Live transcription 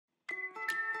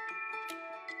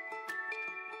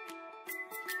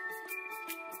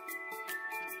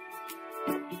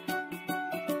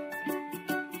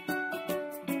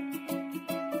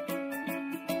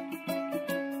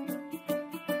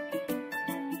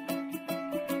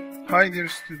Hi dear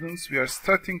students, we are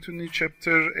starting to new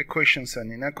chapter equations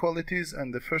and inequalities,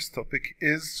 and the first topic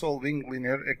is solving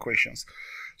linear equations.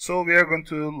 So we are going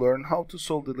to learn how to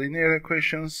solve the linear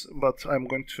equations, but I'm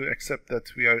going to accept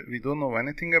that we don't know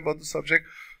anything about the subject.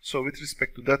 So with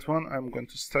respect to that one, I'm going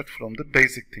to start from the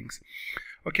basic things.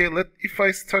 Okay, if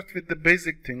I start with the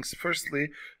basic things,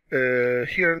 firstly,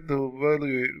 here the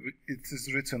value, it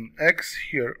is written x,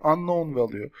 here unknown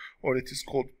value, or it is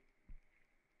called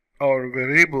our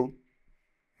variable,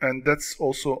 and that's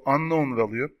also unknown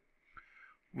value,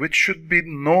 which should be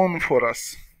known for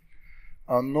us.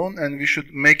 Unknown, and we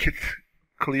should make it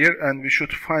clear, and we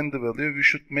should find the value, we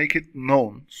should make it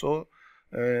known. So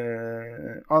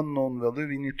unknown value,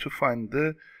 we need to find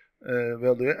the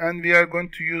value, and we are going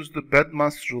to use the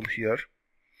BEDMAS rule here,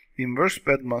 inverse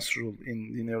BEDMAS rule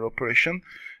in linear operation.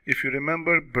 If you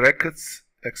remember, brackets,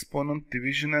 exponent,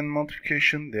 division and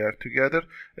multiplication, they are together.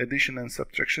 Addition and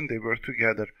subtraction, they were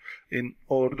together. In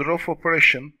order of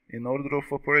operation,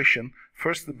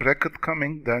 first the bracket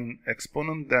coming, then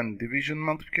exponent, then division,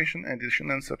 multiplication, addition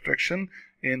and subtraction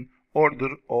in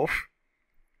order of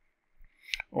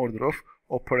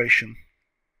operation.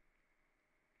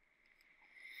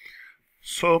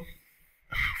 So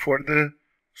for the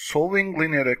solving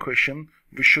linear equation,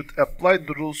 we should apply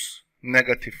the rules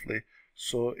negatively.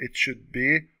 So it should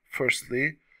be,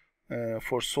 firstly,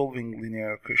 for solving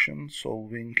linear equation,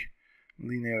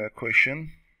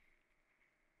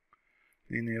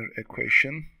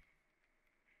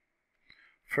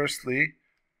 firstly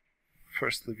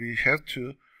we have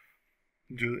to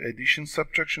do addition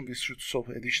subtraction. We should solve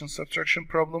addition subtraction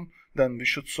problem, then we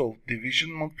should solve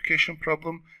division multiplication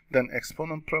problem, then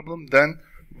exponent problem, then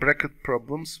bracket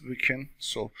problems we can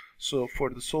solve. So for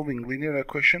the solving linear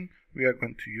equation, we are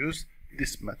going to use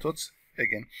these methods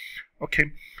again.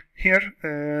 Okay, here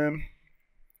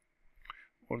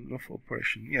order of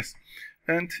operation, yes,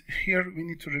 and here we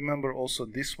need to remember also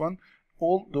this one.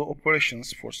 All the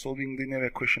operations for solving linear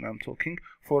equation, I'm talking,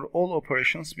 for all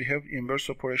operations we have inverse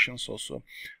operations also.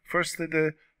 Firstly,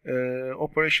 the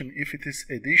operation, if it is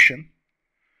addition,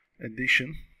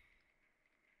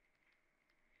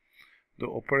 the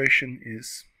operation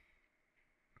is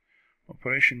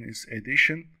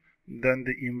addition, then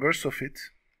the inverse of it,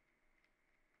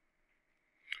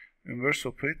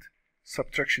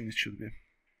 subtraction it should be.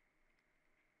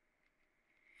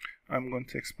 I'm going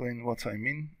to explain what I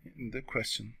mean in the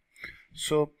question.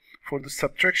 So for the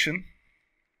subtraction,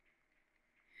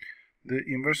 the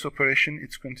inverse operation,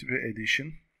 it's going to be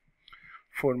addition.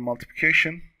 For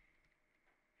multiplication,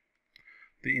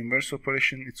 the inverse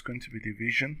operation, it's going to be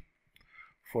division.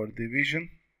 For division,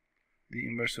 the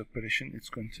inverse operation, it's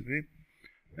going to be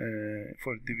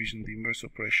for division, the inverse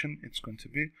operation, it's going to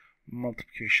be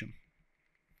multiplication.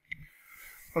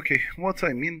 Okay, what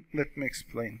I mean, let me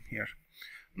explain here.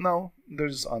 Now there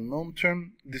is unknown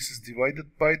term, this is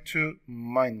divided by 2,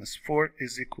 minus 4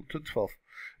 is equal to 12.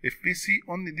 If we see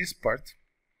only this part,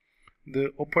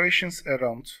 the operations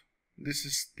around, this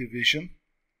is division,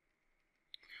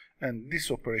 and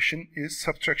this operation is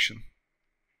subtraction.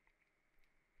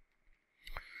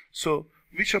 So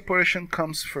which operation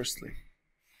comes firstly?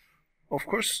 Of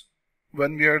course,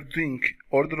 when we are doing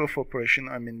order of operation,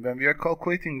 I mean when we are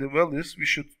calculating the values, we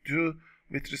should do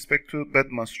with respect to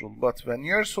BEDMAS rule. But when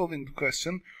you are solving the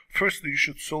question, firstly you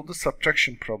should solve the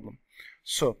subtraction problem.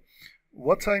 So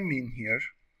what I mean here,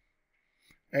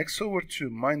 x over 2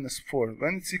 minus 4,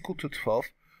 when it's equal to 12,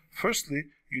 firstly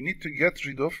you need to get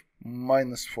rid of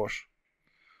minus 4.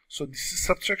 So this is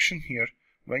subtraction here.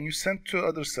 When you send to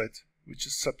other side, which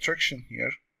is subtraction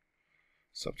here,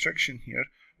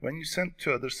 when you send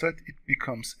to other side, it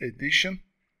becomes addition,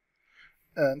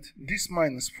 and this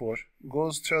minus 4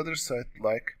 goes to other side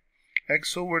like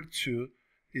x over 2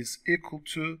 is equal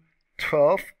to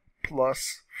 12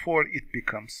 plus 4 it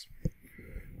becomes.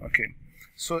 Okay,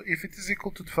 so if it is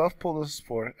equal to 12 plus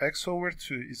 4, x over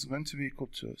 2 is going to be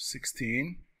equal to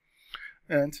 16,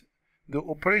 and the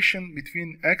operation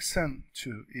between x and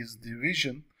 2 is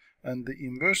division, and the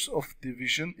inverse of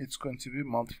division, it's going to be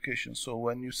multiplication. So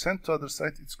when you send to other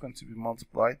side, it's going to be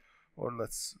multiplied, or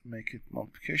let's make it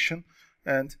multiplication,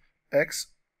 and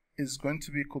x is going to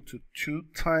be equal to 2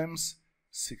 times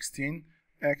 16.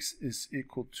 X is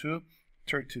equal to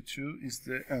 32 is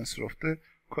the answer of the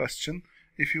question.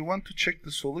 If you want to check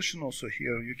the solution also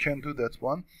here, you can do that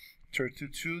one.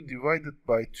 32 divided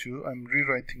by 2, I'm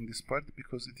rewriting this part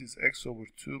because it is x over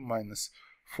 2 minus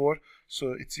 4,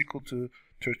 so it's equal to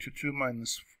 32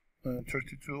 minus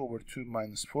 32 over 2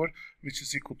 minus 4, which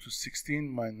is equal to 16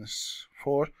 minus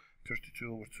 4.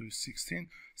 32 over 2 is 16.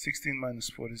 16 minus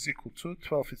 4 is equal to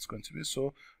 12. It's going to be.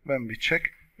 So when we check,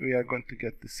 we are going to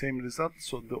get the same result.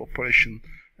 So the operation,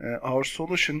 our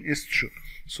solution is true.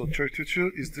 So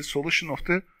 32 is the solution of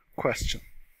the question.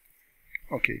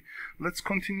 Okay, let's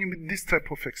continue with this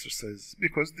type of exercises,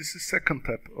 because this is second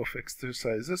type of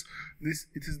exercises.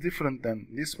 It is different than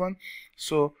this one.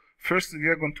 So first we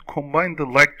are going to combine the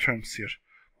like terms here.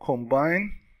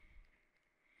 Combine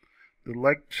the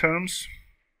like terms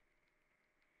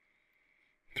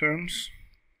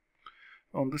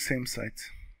on the same side.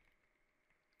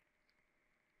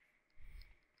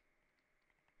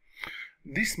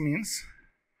 This means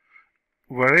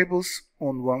variables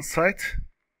on one side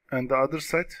and the other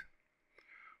side,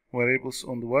 variables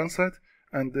on the one side,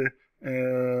 and the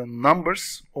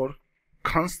numbers or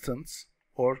constants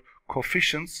or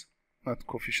coefficients, not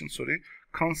coefficients, sorry,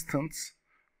 constants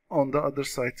on the other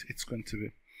side. It's going to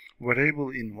be variable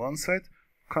in one side,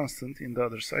 constant in the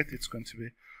other side. It's going to be,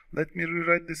 let me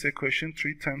rewrite this equation.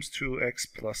 3 times 2x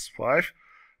plus 5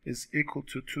 is equal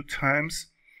to 2 times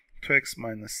 2x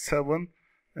minus 7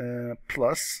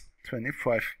 plus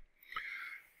 25.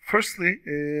 Firstly,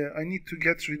 I need to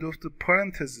get rid of the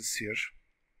parentheses here.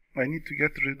 I need to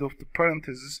get rid of the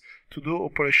parentheses to do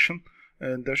operation.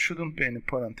 There shouldn't be any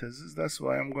parentheses. That's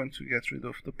why I'm going to get rid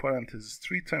of the parentheses.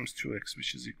 3 times 2x,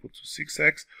 which is equal to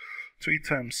 6x. 3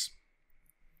 times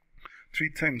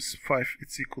 5,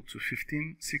 it's equal to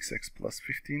 15. 6x plus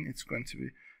 15, it's going to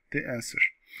be the answer.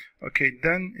 Okay,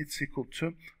 then it's equal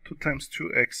to 2 times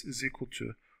 2x is equal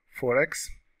to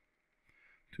 4x.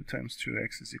 2 times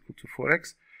 2x is equal to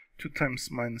 4x. 2 times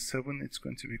minus 7, it's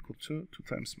going to be equal to 2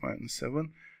 times minus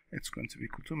 7, it's going to be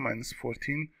equal to minus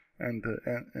 14, and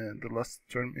the last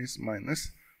term is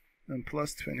minus, and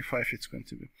plus 25 it's going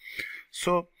to be.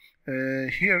 So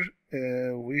here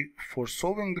for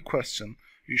solving the question,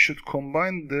 you should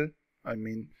combine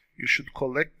you should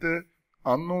collect the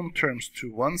unknown terms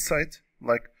to one side,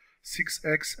 like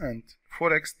 6x and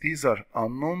 4x. These are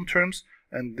unknown terms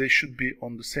and they should be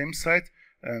on the same side.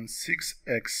 And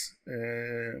 6x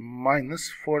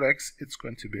minus 4x, it's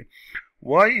going to be.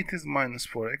 Why it is minus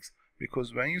 4x?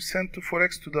 Because when you send to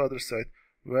 4x to the other side,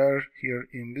 where here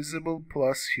invisible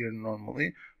plus here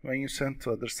normally, when you send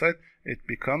to other side, it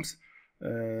becomes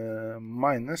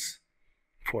minus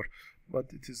 4.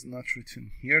 But it is not written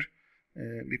here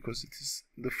because it is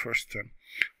the first term.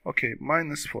 Okay,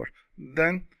 minus 4.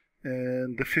 Then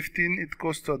the 15, it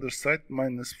goes to other side,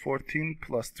 minus 14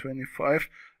 plus 25.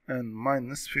 And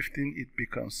minus 15, it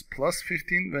becomes plus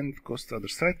 15. When it goes to the other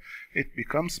side, it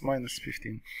becomes minus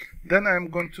 15. Then I'm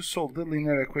going to solve the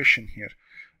linear equation here.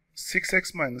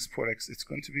 6x minus 4x, it's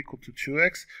going to be equal to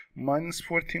 2x. Minus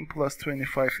 14 plus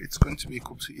 25, it's going to be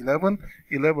equal to 11.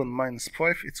 11 minus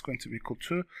 5, it's going to be equal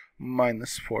to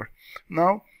minus 4.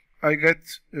 Now, I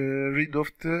get rid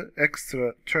of the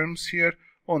extra terms here.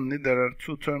 Only there are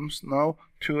two terms now,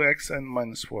 2x and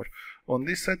minus 4. On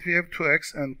this side we have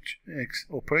 2x, and x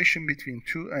operation between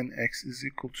 2 and x is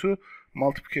equal to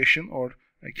multiplication, or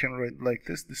I can write like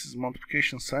this. This is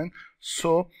multiplication sign.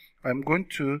 So I'm going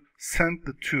to send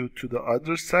the 2 to the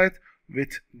other side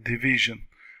with division,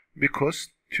 because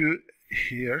 2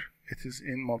 here, it is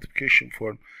in multiplication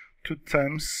form. 2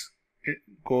 times it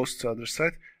goes to the other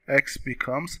side, x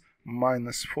becomes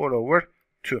minus 4 over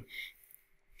 2.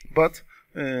 But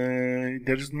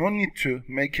there is no need to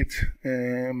make it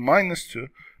minus 2,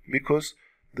 because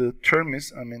the term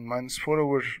is, minus 4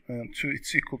 over 2,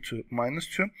 it's equal to minus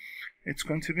 2. It's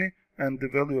going to be, and the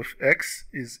value of x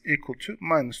is equal to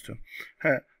minus 2.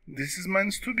 This is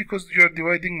minus 2 because you are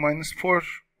dividing minus 4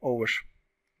 over.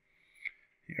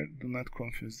 Here, do not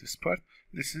confuse this part.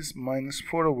 This is minus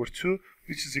 4 over 2,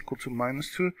 which is equal to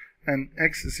minus 2, and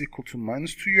x is equal to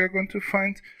minus 2 you are going to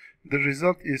find. The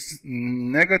result is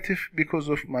negative because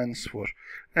of minus 4.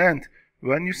 And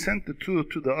when you send the 2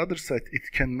 to the other side,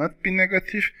 it cannot be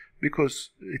negative, because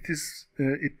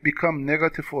it becomes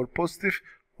negative or positive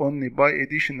only by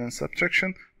addition and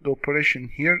subtraction. The operation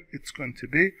here, it's going to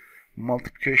be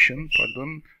multiplication,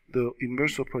 the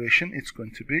inverse operation, it's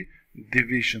going to be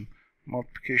division.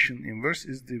 Multiplication inverse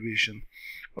is division.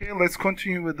 Okay, let's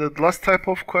continue with the last type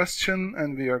of question,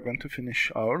 and we are going to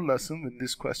finish our lesson with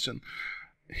this question.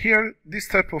 Here, this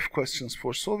type of questions,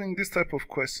 for solving this type of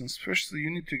questions, first you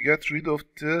need to get rid of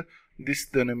this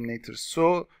denominators.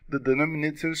 So the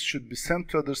denominators should be sent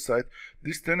to other side.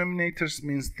 This denominators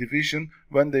means division.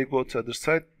 When they go to other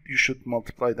side, you should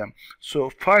multiply them. So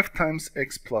 5 times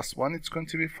x plus 1, it's going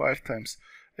to be 5 times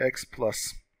x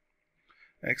plus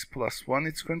x plus 1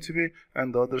 it's going to be,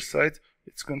 and the other side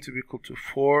it's going to be equal to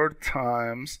 4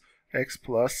 times x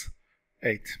plus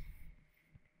 8.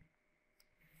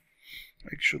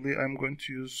 Actually, I'm going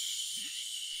to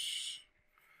use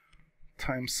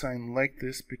times sign like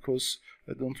this because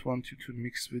I don't want you to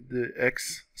mix with the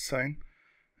x sign.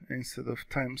 Instead of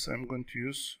times, I'm going to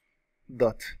use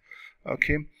dot.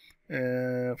 Okay,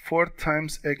 4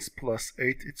 times x plus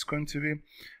 8 it's going to be,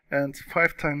 and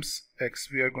 5 times x.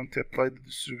 We are going to apply the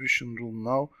distribution rule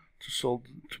now to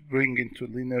bring into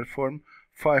linear form.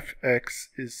 5x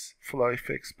is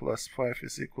 5x plus 5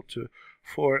 is equal to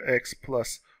 4x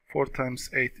plus 4 times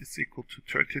 8 is equal to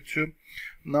 32.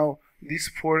 Now this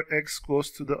 4x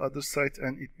goes to the other side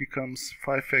and it becomes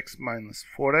 5x minus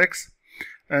 4x,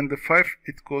 and the 5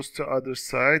 it goes to other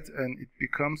side and it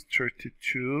becomes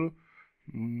 32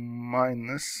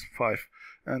 minus 5,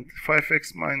 and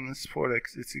 5x minus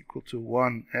 4x is equal to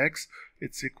 1x.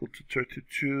 It's equal to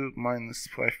 32 minus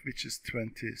 5, which is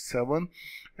 27,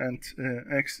 and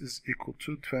x is equal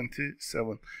to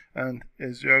 27. And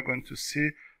as you are going to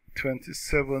see,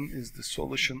 27 is the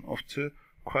solution of the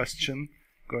question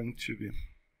going to be.